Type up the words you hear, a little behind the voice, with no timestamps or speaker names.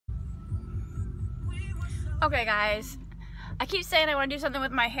Okay guys, I keep saying I want to do something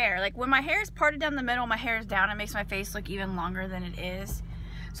with my hair. Like when my hair is parted down the middle, my hair is down, it makes my face look even longer than it is.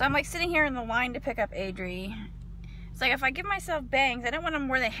 So I'm like sitting here in the line to pick up Adri. It's like if I give myself bangs, I don't want them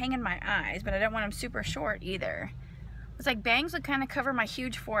where they hang in my eyes, but I don't want them super short either. It's like bangs would kind of cover my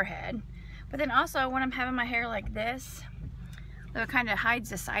huge forehead. But then also when I'm having my hair like this, that kind of hides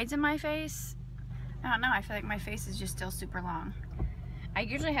the sides of my face. I don't know, I feel like my face is just still super long. I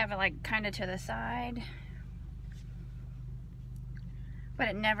usually have it like kind of to the side, but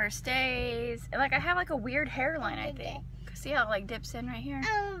it never stays. Like I have like a weird hairline, I think. See how it like dips in right here?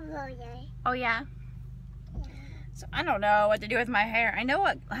 Oh yeah? So I don't know what to do with my hair. I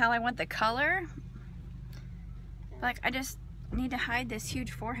know how I want the color. Like I just need to hide this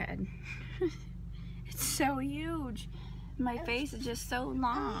huge forehead. It's so huge. My face is just so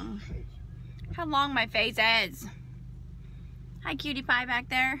long. How long my face is. Hi cutie pie back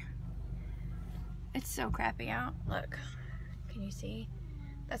there. It's so crappy out. Look, can you see?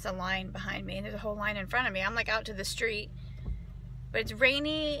 That's a line behind me and there's a whole line in front of me. I'm like out to the street, but it's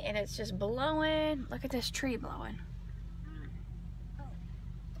rainy and it's just blowing. Look at this tree blowing.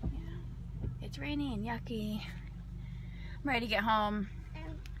 Yeah. It's rainy and yucky. I'm ready to get home.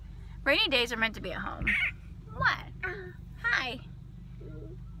 Rainy days are meant to be at home. What? Hi.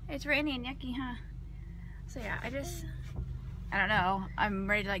 It's rainy and yucky, huh? So yeah, I don't know. I'm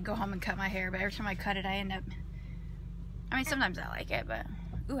ready to like go home and cut my hair, but every time I cut it, I end up, I mean, sometimes I like it, but,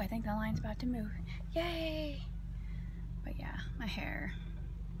 ooh, I think the line's about to move. Yay! But yeah, my hair,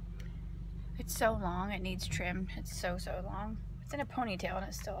 it's so long, it needs trimmed. It's so long. It's in a ponytail and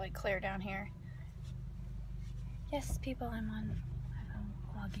it's still like clear down here. Yes, people, I'm on my phone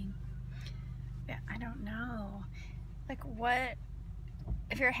vlogging. Yeah, I don't know. Like what,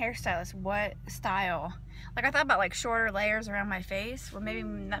 if you're a hairstylist, what style? Like I thought about like shorter layers around my face. Would maybe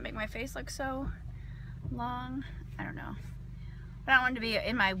not make my face look so long. I don't know. But I don't want it to be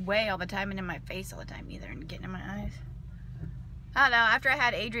in my way all the time and in my face all the time either and getting in my eyes. I don't know. After I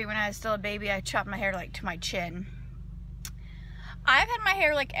had Adri when I was still a baby, I chopped my hair like to my chin. I've had my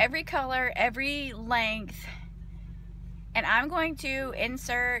hair like every color, every length. And I'm going to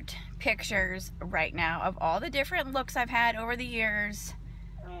insert pictures right now of all the different looks I've had over the years.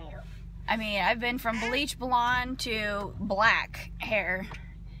 I mean, I've been from bleach blonde to black hair.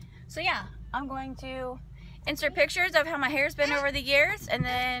 So yeah, I'm going to insert pictures of how my hair's been over the years, and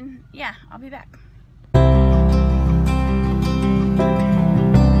then yeah, I'll be back.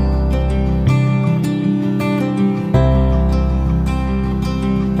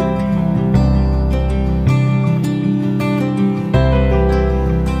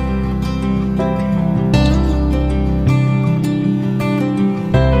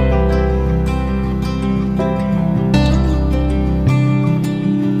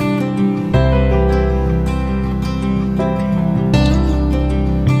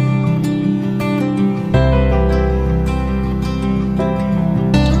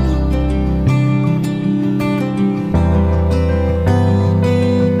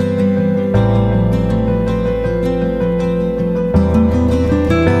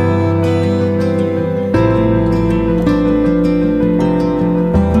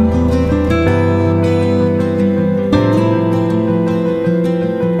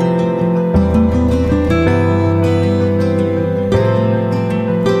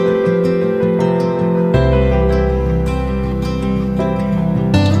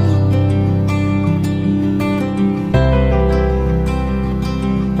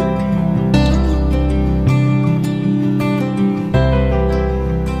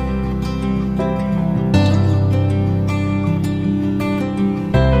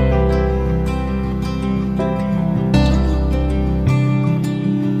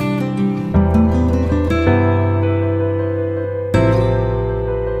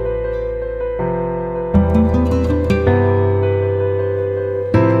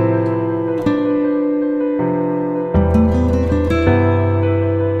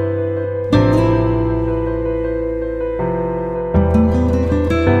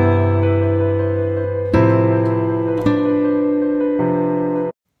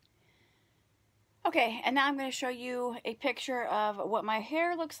 Okay, and now I'm going to show you a picture of what my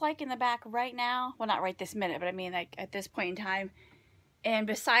hair looks like in the back right now. Well, not right this minute, but I mean like at this point in time. And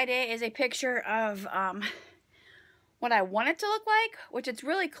beside it is a picture of what I want it to look like, which it's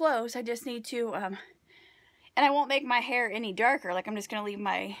really close. I just need to, and I won't make my hair any darker. Like I'm just going to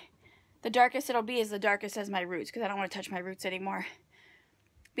leave the darkest it'll be is the darkest as my roots, because I don't want to touch my roots anymore.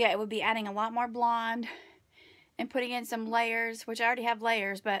 But yeah, it would be adding a lot more blonde and putting in some layers, which I already have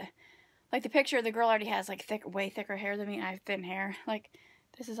layers, but like the picture, the girl already has like way thicker hair than me. I have thin hair. Like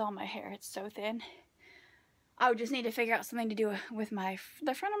this is all my hair. It's so thin. I would just need to figure out something to do with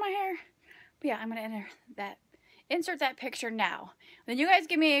the front of my hair. But yeah, I'm gonna insert that picture now. Then you guys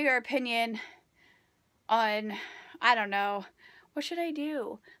give me your opinion on, I don't know, what should I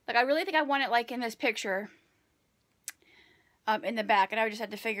do? Like, I really think I want it like in this picture, in the back, and I would just have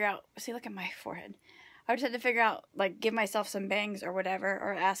to figure out, see, look at my forehead. I would just have to figure out, like, give myself some bangs or whatever,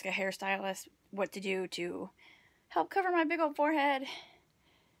 or ask a hairstylist what to do to help cover my big old forehead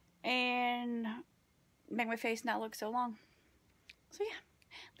and make my face not look so long. So yeah,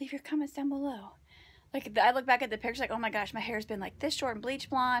 leave your comments down below. Like, I look back at the picture like, oh my gosh, my hair's been like this short and bleach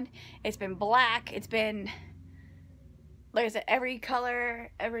blonde. It's been black. It's been, like I said, every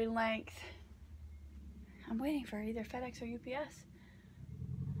color, every length. I'm waiting for either FedEx or UPS.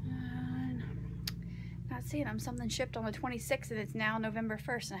 Not seeing them. Something shipped on the 26th and it's now November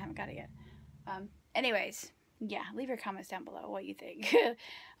 1st and I haven't got it yet. Anyways, yeah, leave your comments down below what you think.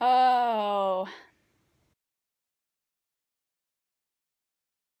 Oh.